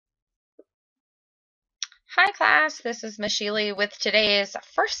Hi class, this is Miss Sheely with today's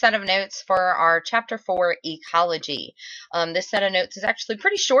first set of notes for our Chapter 4 Ecology. This set of notes is actually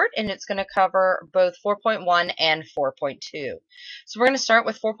pretty short and it's going to cover both 4.1 and 4.2. So we're going to start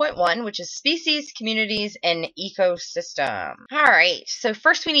with 4.1, which is species, communities, and ecosystem. Alright, so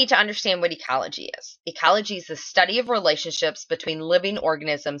first we need to understand what ecology is. Ecology is the study of relationships between living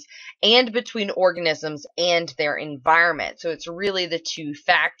organisms and between organisms and their environment. So it's really the two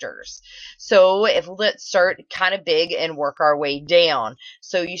factors. So let's start kind of big and work our way down.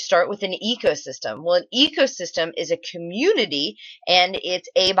 So you start with an ecosystem. Well, an ecosystem is a community and it's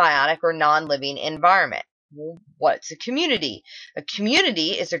abiotic or non-living environment. Well, what's a community? A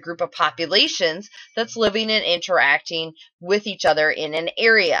community is a group of populations that's living and interacting with each other in an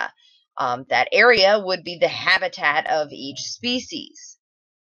area. That area would be the habitat of each species.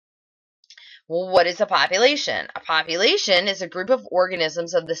 Well, what is a population? A population is a group of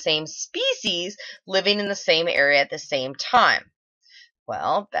organisms of the same species living in the same area at the same time.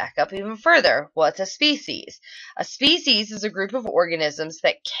 Well, back up even further. What's a species? A species is a group of organisms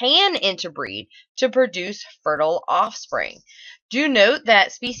that can interbreed to produce fertile offspring. Do note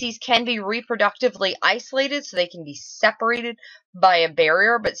that species can be reproductively isolated, so they can be separated by a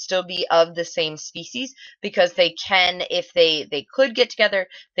barrier but still be of the same species, because they can, if they could get together,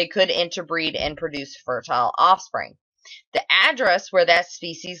 they could interbreed and produce fertile offspring. The address where that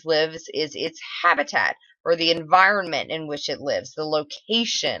species lives is its habitat, or the environment in which it lives, the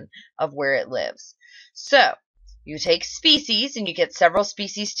location of where it lives. So you take species and you get several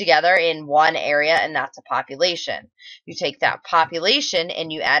species together in one area, and that's a population. You take that population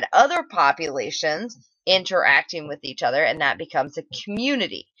and you add other populations interacting with each other, and that becomes a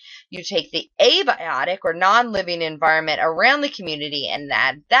community. You take the abiotic or non-living environment around the community and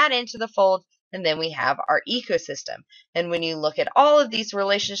add that into the fold, and then we have our ecosystem. And when you look at all of these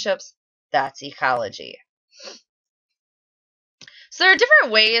relationships, that's ecology. So there are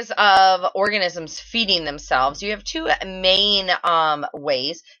different ways of organisms feeding themselves. You have two main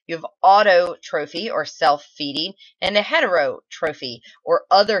ways. You have autotrophy, or self-feeding, and a heterotrophy, or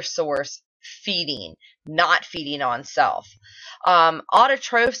other source feeding, not feeding on self.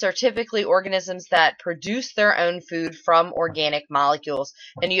 Autotrophs are typically organisms that produce their own food from organic molecules,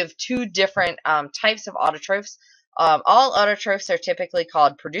 and you have two different types of autotrophs. All autotrophs are typically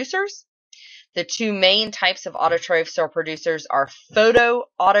called producers. The two main types of autotrophs or producers are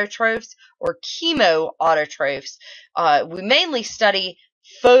photoautotrophs or chemoautotrophs. We mainly study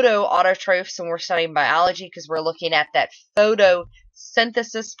photoautotrophs when we're studying biology because we're looking at that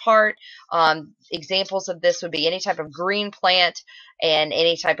photosynthesis part. Examples of this would be any type of green plant and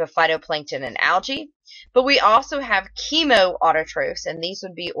any type of phytoplankton and algae. But we also have chemoautotrophs, and these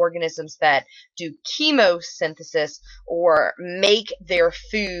would be organisms that do chemosynthesis or make their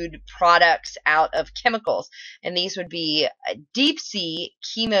food products out of chemicals. And these would be deep sea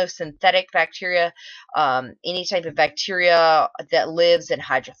chemosynthetic bacteria, any type of bacteria that lives in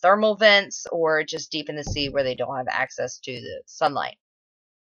hydrothermal vents or just deep in the sea where they don't have access to the sunlight.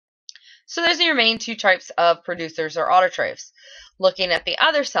 So those are your main two types of producers or autotrophs. Looking at the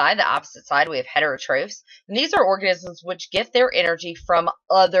other side, the opposite side, we have heterotrophs. And these are organisms which get their energy from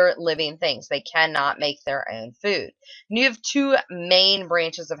other living things. They cannot make their own food. And you have two main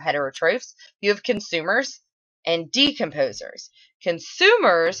branches of heterotrophs. You have consumers and decomposers.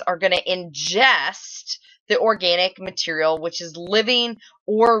 Consumers are going to ingest the organic material which is living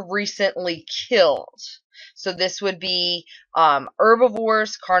or recently killed. So this would be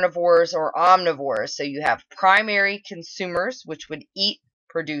herbivores, carnivores, or omnivores. So you have primary consumers, which would eat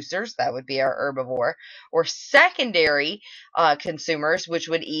producers, that would be our herbivore, or secondary consumers, which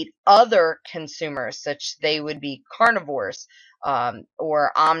would eat other consumers, such they would be carnivores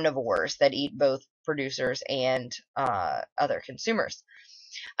or omnivores that eat both producers and other consumers.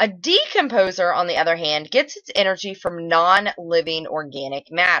 A decomposer, on the other hand, gets its energy from non-living organic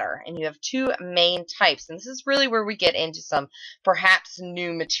matter, and you have two main types, and this is really where we get into some perhaps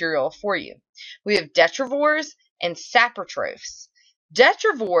new material for you. We have detrivores and saprotrophs.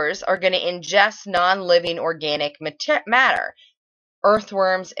 Detrivores are going to ingest non-living organic matter,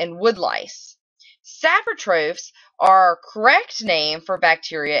 earthworms and woodlice. Saprotrophs are a correct name for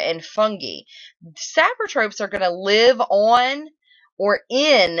bacteria and fungi. Saprotrophs are going to live on or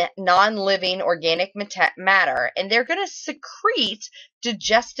in non-living organic matter, and they're going to secrete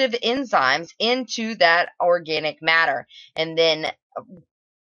digestive enzymes into that organic matter and then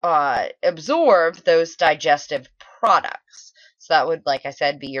absorb those digestive products. So that would, like I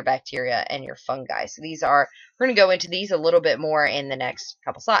said, be your bacteria and your fungi. So we're going to go into these a little bit more in the next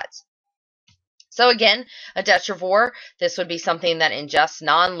couple slides. So again, a detrivore, this would be something that ingests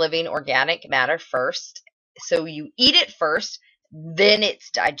non-living organic matter first, So you eat it first, then it's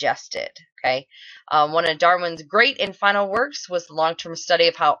digested. Okay. One of Darwin's great and final works was the long-term study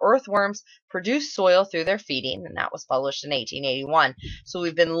of how earthworms produce soil through their feeding, and that was published in 1881. So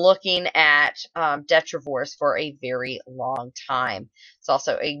we've been looking at detrivores for a very long time. It's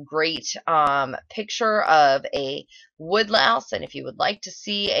also a great picture of a woodlouse, and if you would like to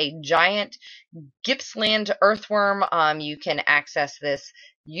see a giant Gippsland earthworm, you can access this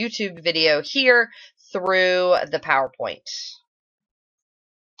YouTube video here through the PowerPoint.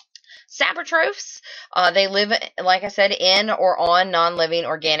 Saprotrophs, they live, like I said, in or on non-living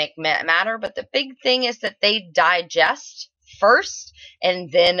organic matter, but the big thing is that they digest first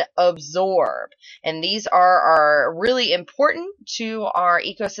and then absorb. And these are really important to our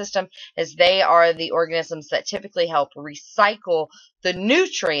ecosystem, as they are the organisms that typically help recycle the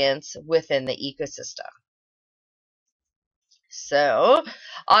nutrients within the ecosystem. So,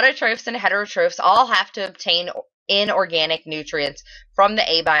 autotrophs and heterotrophs all have to obtain inorganic nutrients from the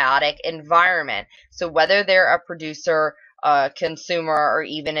abiotic environment. So whether they're a producer, a consumer, or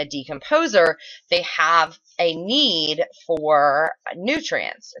even a decomposer, they have a need for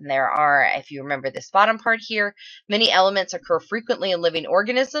nutrients. And there are, if you remember this bottom part here, many elements occur frequently in living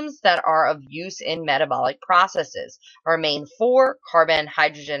organisms that are of use in metabolic processes. Our main four: carbon,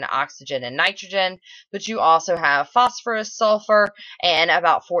 hydrogen, oxygen, and nitrogen, but you also have phosphorus, sulfur, and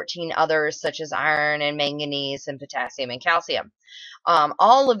about 14 others such as iron and manganese and potassium and calcium.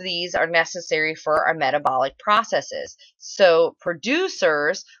 All of these are necessary for our metabolic processes. So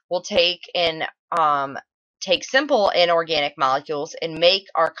producers will take simple inorganic molecules and make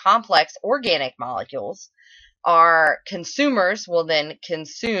our complex organic molecules. Our consumers will then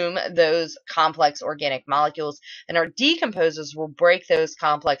consume those complex organic molecules, and our decomposers will break those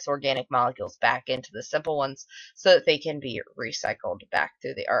complex organic molecules back into the simple ones so that they can be recycled back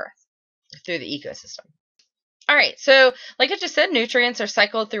through the earth, through the ecosystem. All right, so like I just said, nutrients are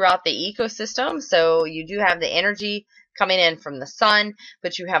cycled throughout the ecosystem. So you do have the energy coming in from the sun,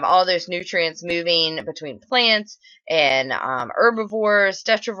 but you have all those nutrients moving between plants and herbivores,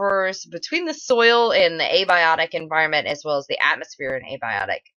 detrivores, between the soil and the abiotic environment, as well as the atmosphere and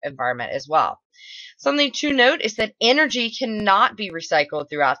abiotic environment as well. Something to note is that energy cannot be recycled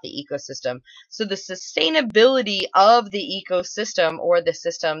throughout the ecosystem. So the sustainability of the ecosystem, or the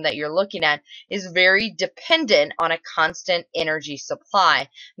system that you're looking at, is very dependent on a constant energy supply.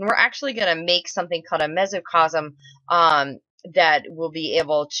 And we're actually going to make something called a mesocosm that we'll be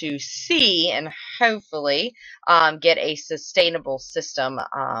able to see and hopefully get a sustainable system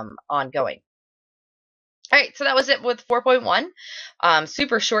ongoing. All right, so that was it with 4.1.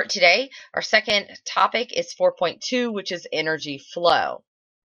 Super short today. Our second topic is 4.2, which is energy flow.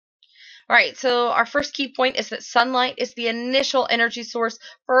 All right, so our first key point is that sunlight is the initial energy source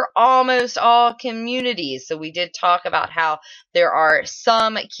for almost all communities. So we did talk about how there are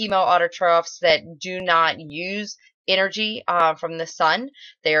some chemoautotrophs that do not use energy from the sun.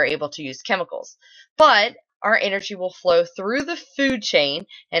 They are able to use chemicals. But our energy will flow through the food chain,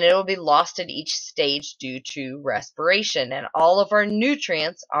 and it will be lost at each stage due to respiration. And all of our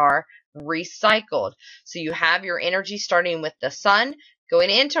nutrients are recycled. So you have your energy starting with the sun, going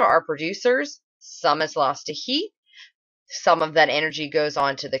into our producers. Some is lost to heat. Some of that energy goes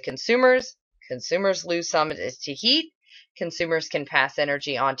on to the consumers. Consumers lose some to heat. Consumers can pass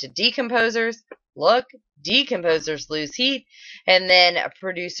energy on to decomposers. Look, decomposers lose heat, and then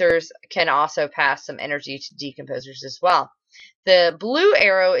producers can also pass some energy to decomposers as well. The blue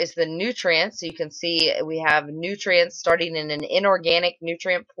arrow is the nutrients. So you can see we have nutrients starting in an inorganic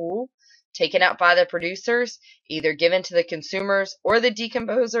nutrient pool taken out by the producers, either given to the consumers or the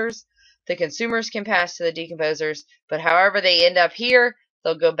decomposers. The consumers can pass to the decomposers, but however they end up here,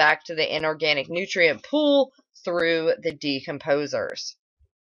 they'll go back to the inorganic nutrient pool through the decomposers.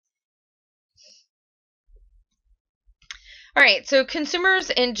 All right, so consumers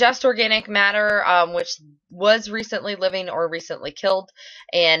ingest organic matter, which was recently living or recently killed,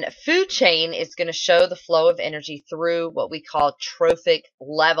 and food chain is going to show the flow of energy through what we call trophic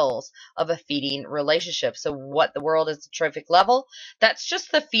levels of a feeding relationship. So what the world is a trophic level? That's just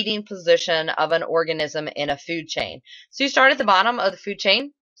the feeding position of an organism in a food chain. So you start at the bottom of the food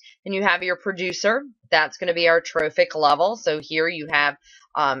chain, and you have your producer. That's going to be our trophic level. So here you have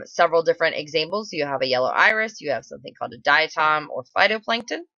several different examples. You have a yellow iris. You have something called a diatom or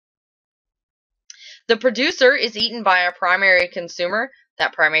phytoplankton. The producer is eaten by a primary consumer.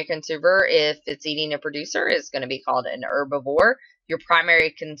 That primary consumer, if it's eating a producer, is going to be called an herbivore. Your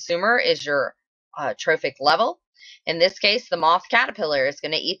primary consumer is your trophic level. In this case, the moth caterpillar is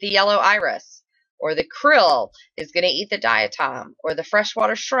going to eat the yellow iris, or the krill is going to eat the diatom, or the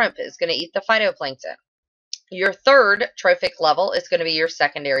freshwater shrimp is going to eat the phytoplankton. Your third trophic level is going to be your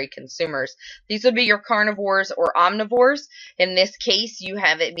secondary consumers. These would be your carnivores or omnivores. In this case, you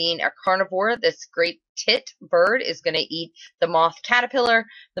have it being a carnivore. This great tit bird is going to eat the moth caterpillar.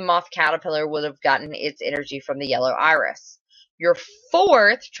 The moth caterpillar would have gotten its energy from the yellow iris. Your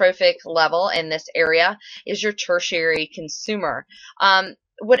fourth trophic level in this area is your tertiary consumer.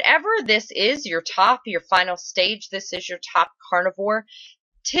 Whatever this is, your final stage, this is your top carnivore.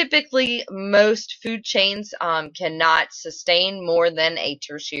 Typically, most food chains cannot sustain more than a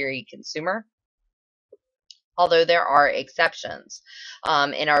tertiary consumer, although there are exceptions.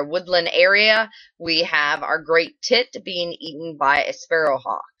 In our woodland area, we have our great tit being eaten by a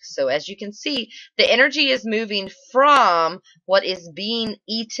sparrowhawk. So as you can see, the energy is moving from what is being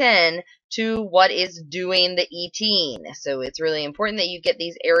eaten to what is doing the eating. So it's really important that you get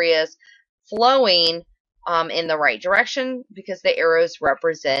these areas flowing in the right direction, because the arrows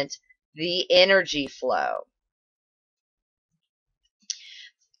represent the energy flow.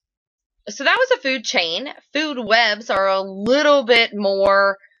 So that was a food chain. Food webs are a little bit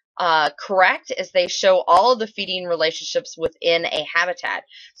more correct, as they show all of the feeding relationships within a habitat.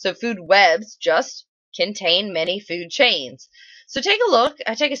 So food webs just contain many food chains. So take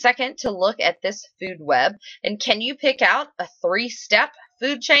a second to look at this food web, and can you pick out a 3-step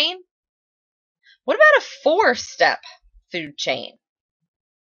food chain? What about a 4-step food chain?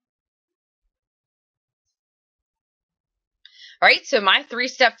 All right, so my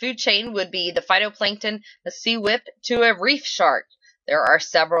 3-step food chain would be the phytoplankton, the sea whip, to a reef shark. There are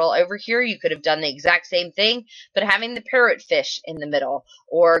several over here. You could have done the exact same thing, but having the parrotfish in the middle,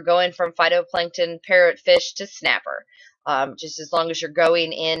 or going from phytoplankton, parrotfish to snapper, just as long as you're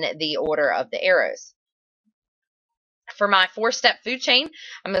going in the order of the arrows. For my 4-step food chain,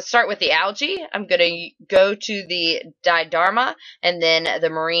 I'm going to start with the algae. I'm going to go to the diderma, and then the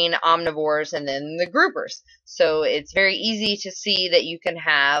marine omnivores, and then the groupers. So it's very easy to see that you can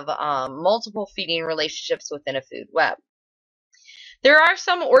have multiple feeding relationships within a food web. There are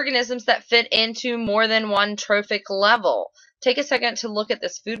some organisms that fit into more than one trophic level. Take a second to look at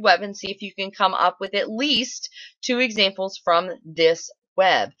this food web and see if you can come up with at least 2 examples from this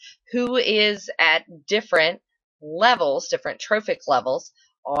web. Who is at different levels, different trophic levels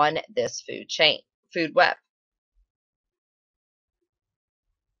on this food web.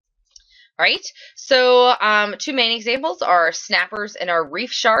 All right, so 2 main examples are snappers and our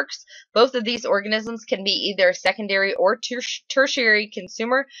reef sharks. Both of these organisms can be either a secondary or tertiary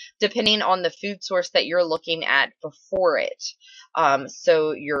consumer, depending on the food source that you're looking at before it.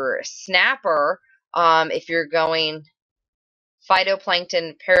 So your snapper, if you're going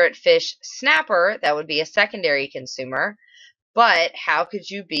phytoplankton, parrotfish, snapper, that would be a secondary consumer. But how could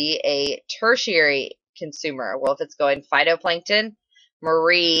you be a tertiary consumer? Well, if it's going phytoplankton,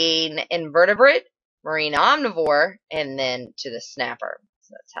 marine invertebrate, marine omnivore, and then to the snapper.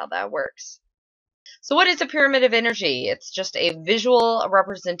 So that's how that works. So what is a pyramid of energy? It's just a visual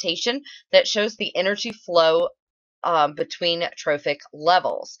representation that shows the energy flow between trophic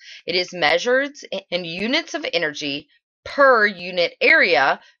levels. It is measured in units of energy per unit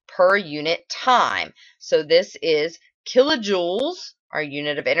area per unit time. So this is kilojoules, our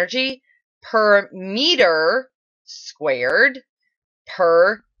unit of energy, per meter squared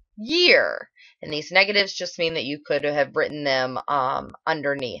per year. And these negatives just mean that you could have written them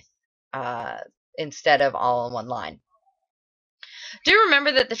underneath instead of all in one line. Do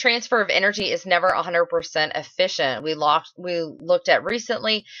remember that the transfer of energy is never 100% efficient. We looked at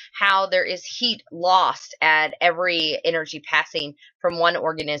recently how there is heat lost at every energy passing from one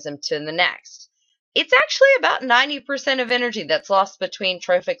organism to the next. It's actually about 90% of energy that's lost between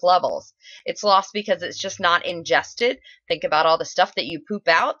trophic levels. It's lost because it's just not ingested. Think about all the stuff that you poop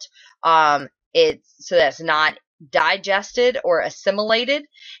out. So that's not digested or assimilated.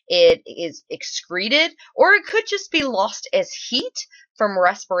 It is excreted, or it could just be lost as heat from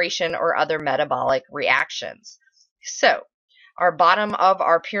respiration or other metabolic reactions. So our bottom of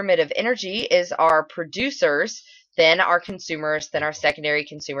our pyramid of energy is our producers, then our consumers, then our secondary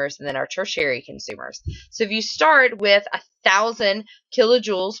consumers, and then our tertiary consumers. So if you start with 1,000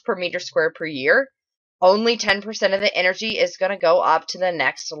 kilojoules per meter squared per year, only 10% of the energy is going to go up to the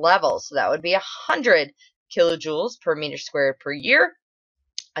next level. So that would be 100 kilojoules per meter squared per year.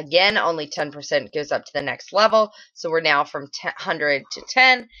 Again, only 10% goes up to the next level. So we're now from 100 to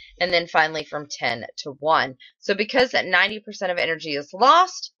 10, and then finally from 10 to 1. So because that 90% of energy is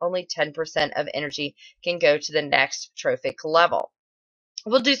lost, only 10% of energy can go to the next trophic level.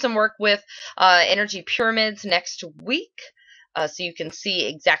 We'll do some work with energy pyramids next week, so you can see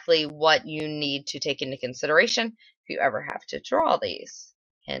exactly what you need to take into consideration if you ever have to draw these.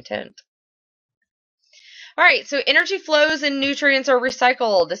 Hint, hint. All right, so energy flows and nutrients are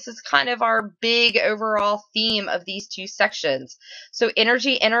recycled. This is kind of our big overall theme of these two sections. So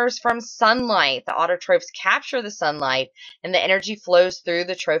energy enters from sunlight. The autotrophs capture the sunlight, and the energy flows through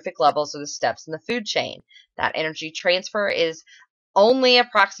the trophic levels or the steps in the food chain. That energy transfer is only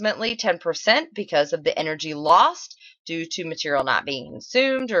approximately 10% because of the energy lost due to material not being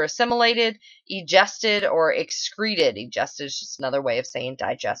consumed or assimilated, egested, or excreted. Egested is just another way of saying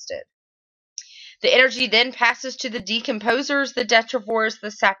digested. The energy then passes to the decomposers, the detrivores, the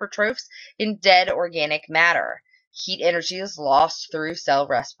saprotrophs in dead organic matter. Heat energy is lost through cell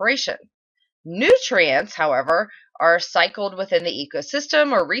respiration. Nutrients, however, are cycled within the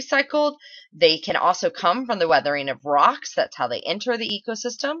ecosystem or recycled. They can also come from the weathering of rocks. That's how they enter the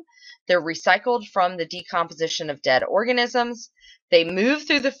ecosystem. They're recycled from the decomposition of dead organisms. They move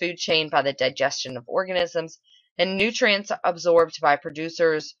through the food chain by the digestion of organisms, and nutrients absorbed by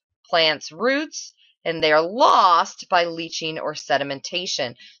producers, plants, roots, and they are lost by leaching or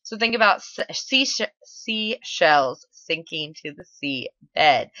sedimentation. So think about seashells sinking to the sea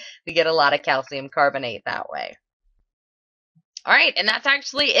bed. We get a lot of calcium carbonate that way. All right, and that's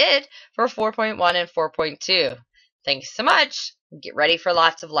actually it for 4.1 and 4.2. Thanks so much. Get ready for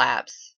lots of labs.